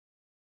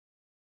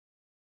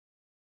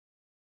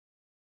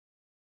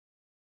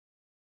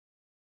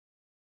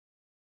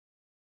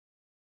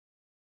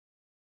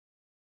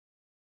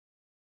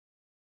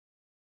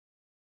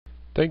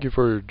Thank you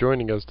for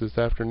joining us this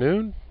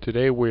afternoon.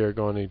 Today we are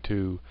going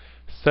to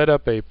set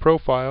up a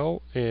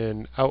profile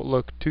in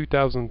Outlook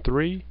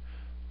 2003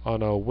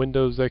 on a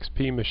Windows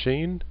XP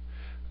machine.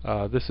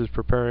 This is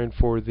preparing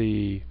for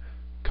the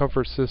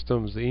Comfort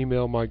Systems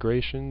email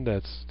migration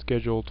that's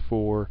scheduled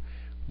for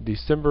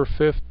December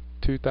 5th,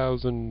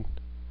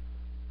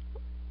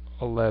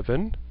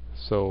 2011.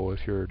 So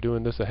if you're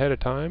doing this ahead of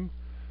time,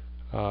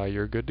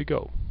 you're good to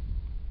go.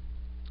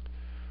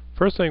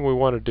 First thing we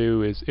want to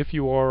do is, if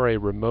you are a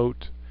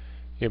remote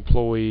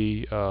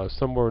employee,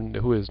 someone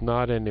who is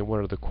not in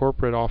one of the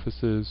corporate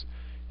offices,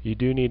 you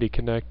do need to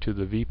connect to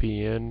the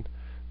VPN.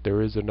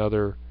 There is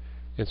another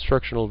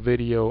instructional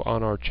video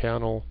on our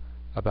channel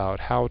about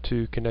how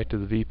to connect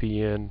to the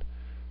VPN.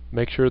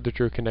 Make sure that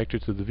you're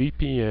connected to the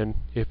VPN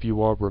if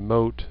you are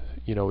remote,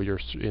 you're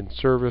in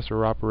service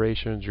or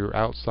operations, you're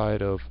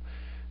outside of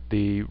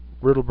the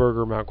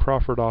Riddleberger Mount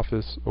Crawford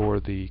office or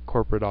the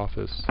corporate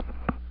office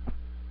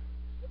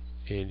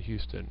in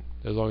Houston.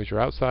 As long as you're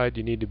outside,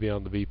 you need to be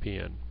on the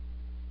VPN.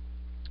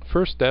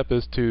 First step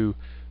is to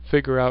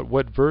figure out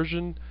what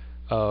version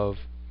of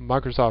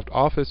Microsoft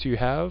Office you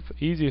have.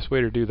 Easiest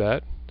way to do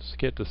that is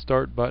hit the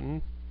Start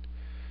button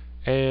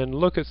and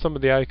look at some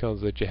of the icons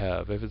that you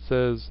have. If it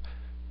says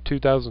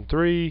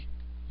 2003,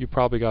 you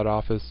probably got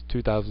Office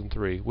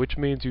 2003, which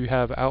means you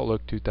have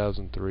Outlook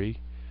 2003.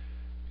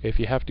 If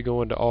you have to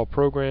go into All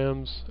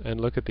Programs and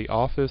look at the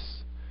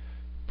Office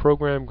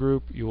program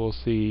group, you will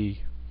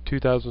see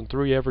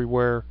 2003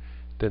 everywhere.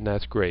 Then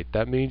that's great.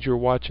 That means you're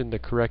watching the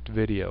correct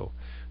video.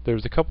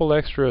 There's a couple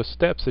extra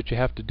steps that you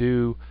have to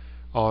do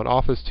on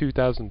Office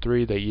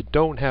 2003 that you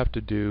don't have to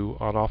do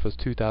on Office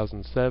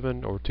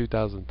 2007 or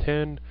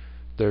 2010.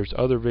 There's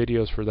other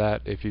videos for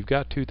that. If you've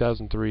got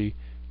 2003,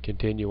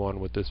 continue on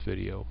with this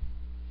video.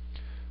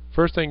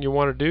 First thing you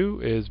want to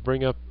do is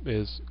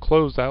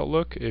close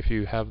Outlook if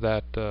you have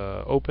that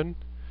open.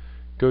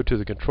 Go to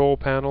the Control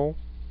Panel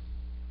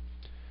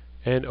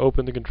and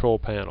open the Control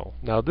Panel.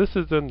 Now this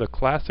is in the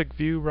classic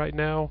view right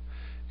now,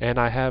 and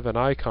I have an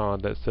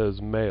icon that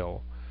says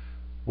Mail,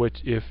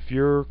 which, if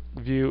your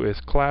view is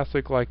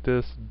classic like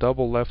this,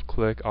 double left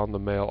click on the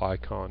Mail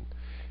icon.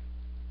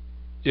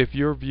 If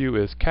your view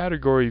is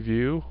category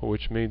view,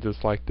 which means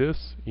it's like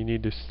this, you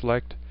need to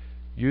select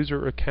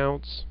User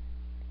Accounts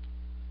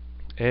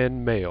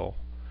and Mail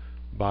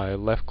by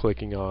left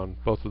clicking on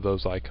both of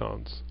those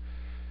icons.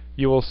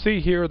 You will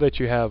see here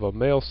that you have a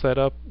Mail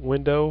Setup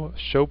window.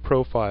 Show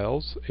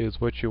Profiles is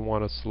what you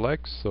want to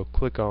select, so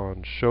click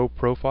on Show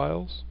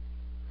Profiles.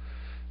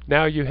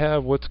 Now you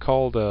have what's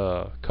called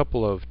a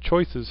couple of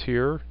choices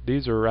here.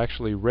 These are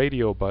actually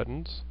radio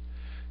buttons.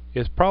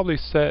 It's probably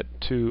set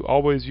to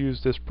always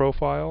use this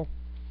profile.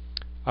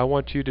 I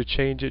want you to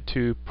change it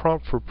to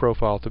Prompt for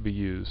Profile to be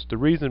used. The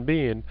reason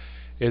being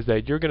is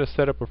that you're going to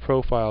set up a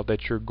profile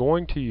that you're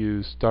going to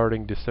use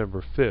starting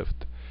December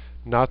 5th,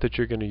 not that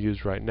you're going to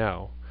use right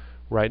now.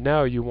 Right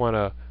now you want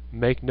to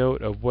make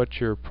note of what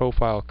your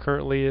profile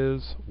currently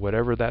is,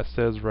 whatever that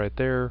says right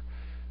there.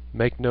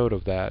 Make note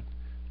of that.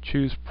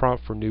 Choose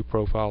Prompt for New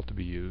Profile to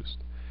be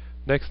used.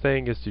 Next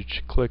thing is to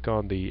click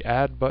on the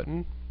Add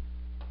button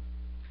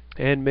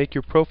and make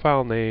your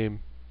profile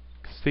name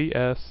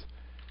CS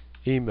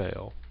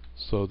Email,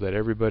 so that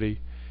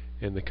everybody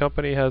in the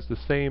company has the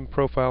same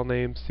profile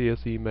name,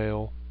 CS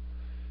Email,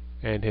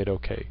 and hit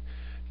OK.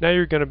 Now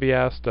you're going to be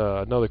asked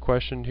another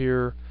question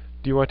here.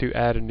 Do you want to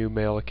add a new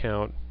mail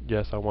account?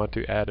 Yes, I want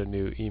to add a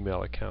new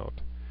email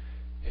account.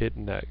 Hit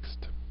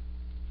Next.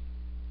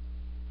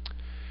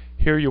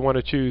 Here you want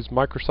to choose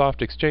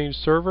Microsoft Exchange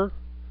Server.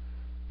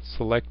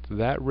 Select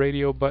that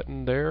radio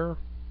button there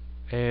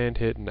and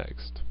hit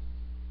Next.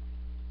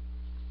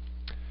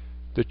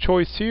 The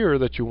choice here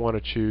that you want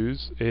to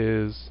choose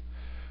is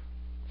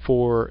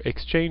for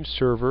Exchange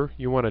Server.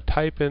 You want to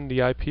type in the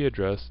IP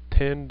address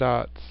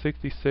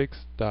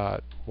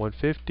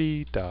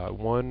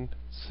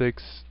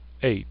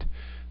 10.66.150.168.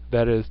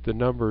 That is the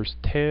numbers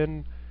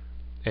 10,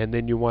 and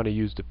then you want to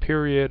use the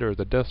period or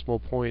the decimal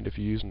point if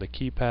you're using the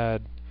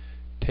keypad.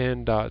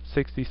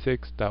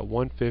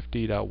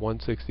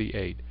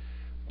 10.66.150.168.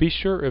 Be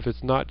sure, if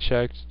it's not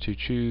checked, to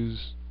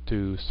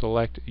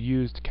select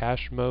Used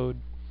Cache Mode.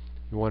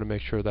 You want to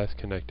make sure that's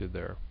connected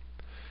there.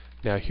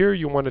 Now here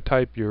you want to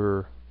type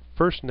your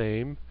first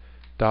name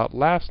dot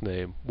last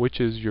name,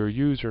 which is your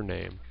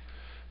username.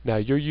 Now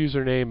your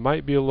username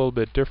might be a little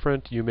bit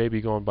different. You may be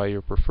going by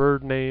your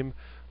preferred name.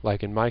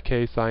 Like in my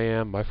case,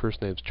 my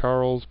first name's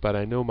Charles, but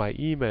I know my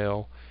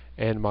email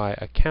and my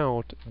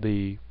account,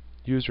 the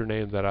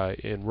username that I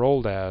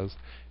enrolled as,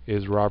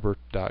 is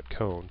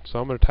robert.cohn. So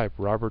I'm going to type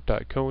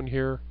robert.cohn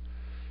here.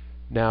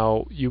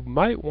 Now you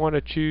might want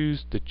to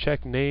choose the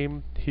check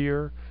name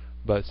here,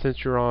 but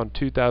since you're on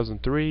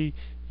 2003,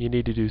 you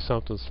need to do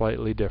something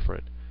slightly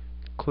different.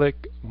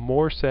 Click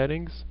More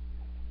Settings,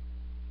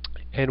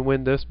 and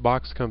when this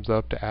box comes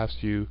up to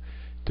ask you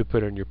to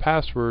put in your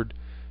password,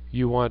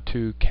 you want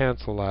to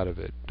cancel out of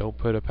it. Don't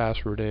put a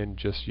password in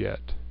just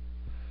yet.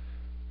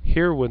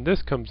 Here, when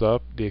this comes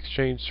up, the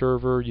Exchange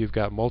Server, you've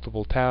got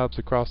multiple tabs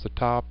across the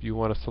top. You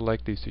want to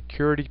select the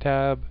Security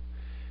tab,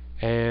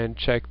 and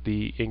check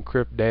the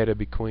encrypt data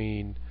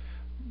between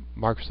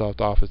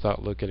Microsoft Office,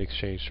 Outlook, and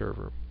Exchange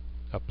Server.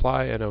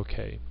 Apply and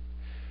OK.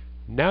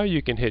 Now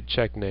you can hit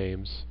check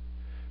names.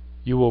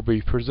 You will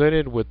be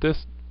presented with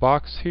this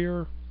box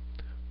here.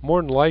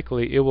 More than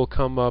likely it will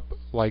come up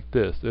like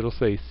this. It'll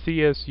say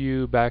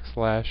CSU /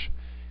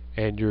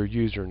 and your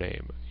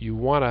username.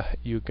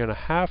 You're gonna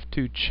have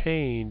to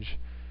change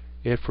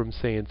it from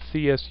saying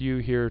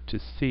CSU here to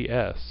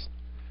CS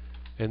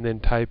and then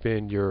type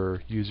in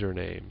your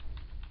username.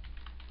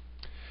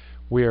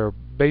 We are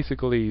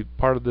basically,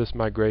 part of this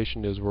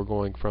migration is we're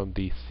going from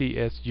the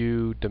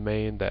CSU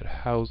domain that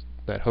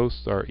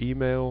hosts our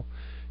email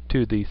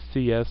to the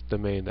CS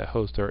domain that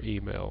hosts our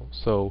email.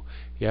 So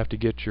you have to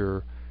get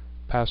your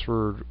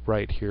password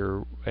right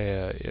here,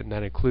 and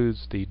that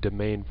includes the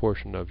domain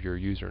portion of your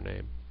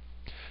username.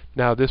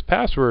 Now this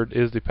password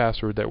is the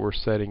password that we're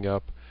setting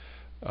up,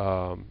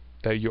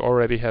 that you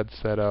already had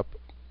set up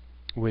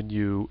when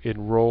you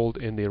enrolled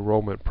in the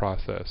enrollment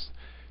process.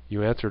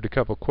 You answered a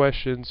couple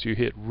questions, you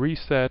hit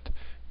reset,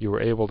 you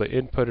were able to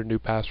input a new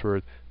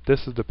password.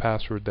 This is the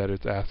password that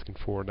it's asking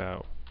for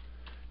now.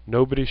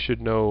 Nobody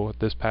should know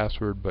this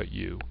password but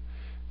you.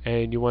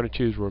 And you want to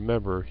choose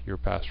remember your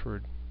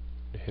password.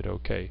 Hit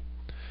OK.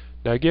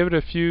 Now give it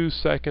a few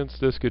seconds.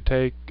 This could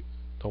take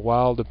a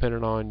while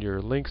depending on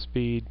your link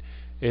speed.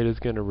 It is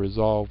going to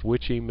resolve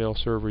which email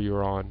server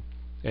you're on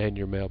and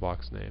your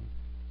mailbox name.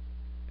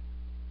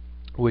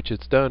 Which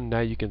it's done.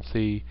 Now you can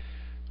see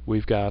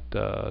we've got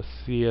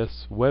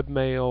CS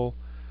webmail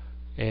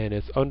and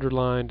it's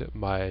underlined.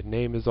 My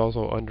name is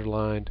also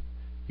underlined.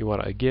 You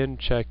want to again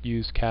check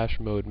use cache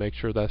mode, make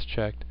sure that's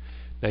checked.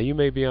 Now you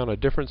may be on a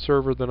different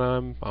server than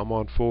I'm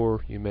on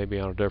 4, you may be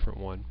on a different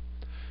one.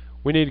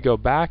 We need to go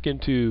back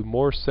into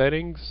more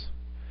settings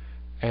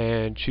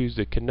and choose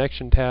the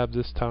connection tab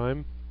this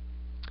time.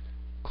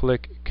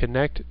 Click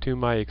connect to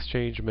my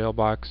Exchange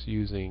mailbox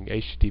using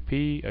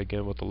HTTP,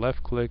 again with the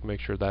left click, make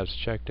sure that's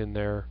checked in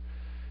there.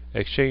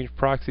 Exchange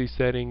proxy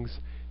settings,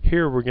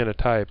 here we're going to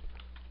type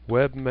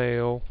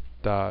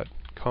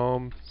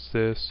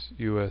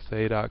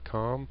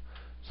webmail.comsysusa.com.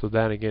 So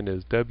that again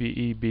is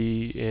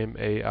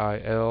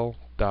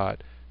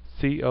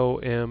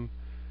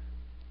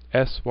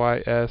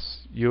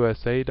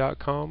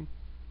webmail.comsysusa.com.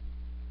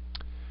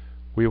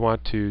 We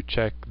want to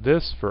check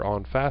this for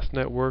on fast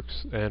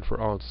networks and for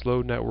on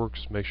slow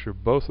networks. Make sure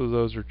both of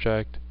those are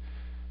checked.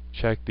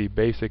 Check the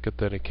basic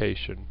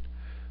authentication.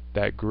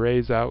 That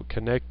grays out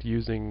connect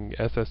using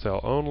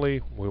SSL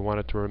only. We want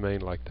it to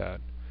remain like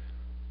that.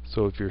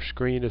 So if your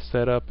screen is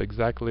set up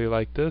exactly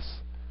like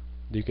this,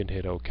 you can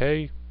hit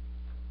OK,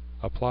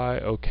 apply,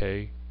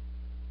 OK.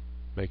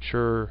 Make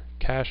sure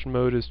cache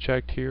mode is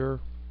checked here,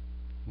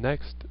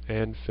 next,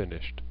 and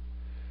finished.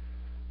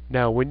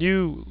 Now when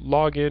you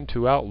log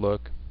into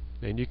Outlook,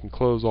 and you can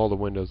close all the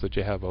windows that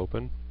you have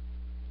open,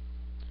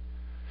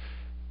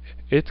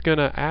 it's going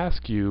to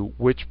ask you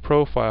which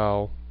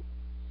profile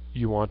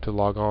you want to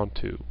log on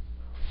to.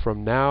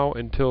 From now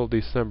until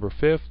December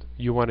 5th,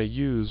 you want to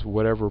use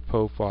whatever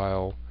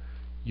profile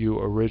you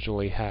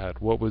originally had,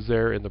 what was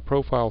there in the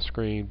profile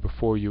screen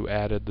before you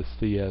added the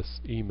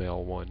CS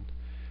email one.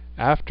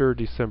 After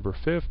December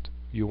 5th,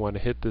 you want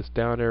to hit this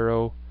down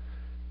arrow,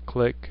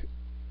 click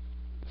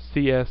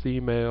CS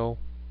email,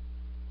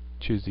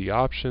 choose the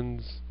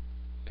options,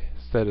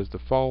 set as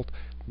default,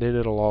 then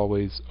it'll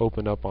always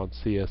open up on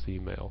CS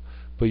email.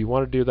 But you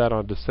want to do that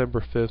on December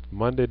 5th,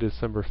 Monday,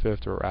 December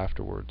 5th, or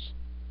afterwards.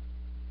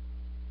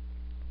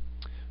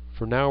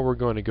 For now, we're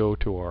going to go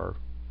to our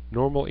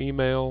normal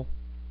email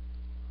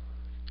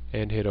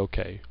and hit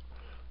OK.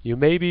 You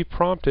may be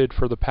prompted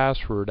for the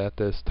password at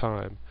this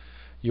time.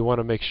 You want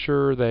to make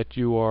sure that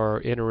you are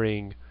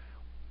entering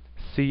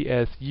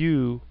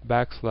CSU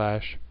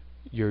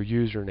 / your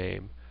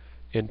username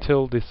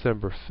until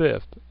December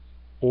 5th,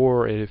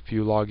 or if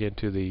you log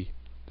into the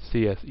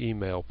CS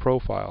email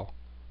profile.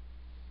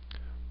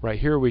 Right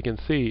here we can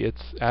see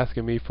it's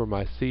asking me for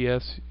my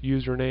CS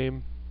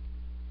username.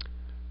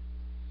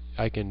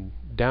 I can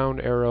down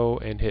arrow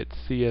and hit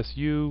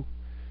CSU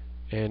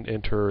and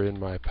enter in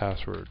my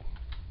password.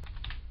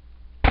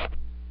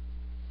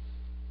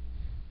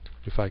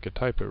 If I could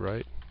type it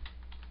right.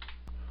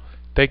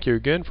 Thank you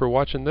again for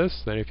watching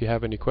this, and if you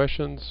have any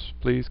questions,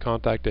 please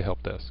contact the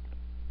help desk.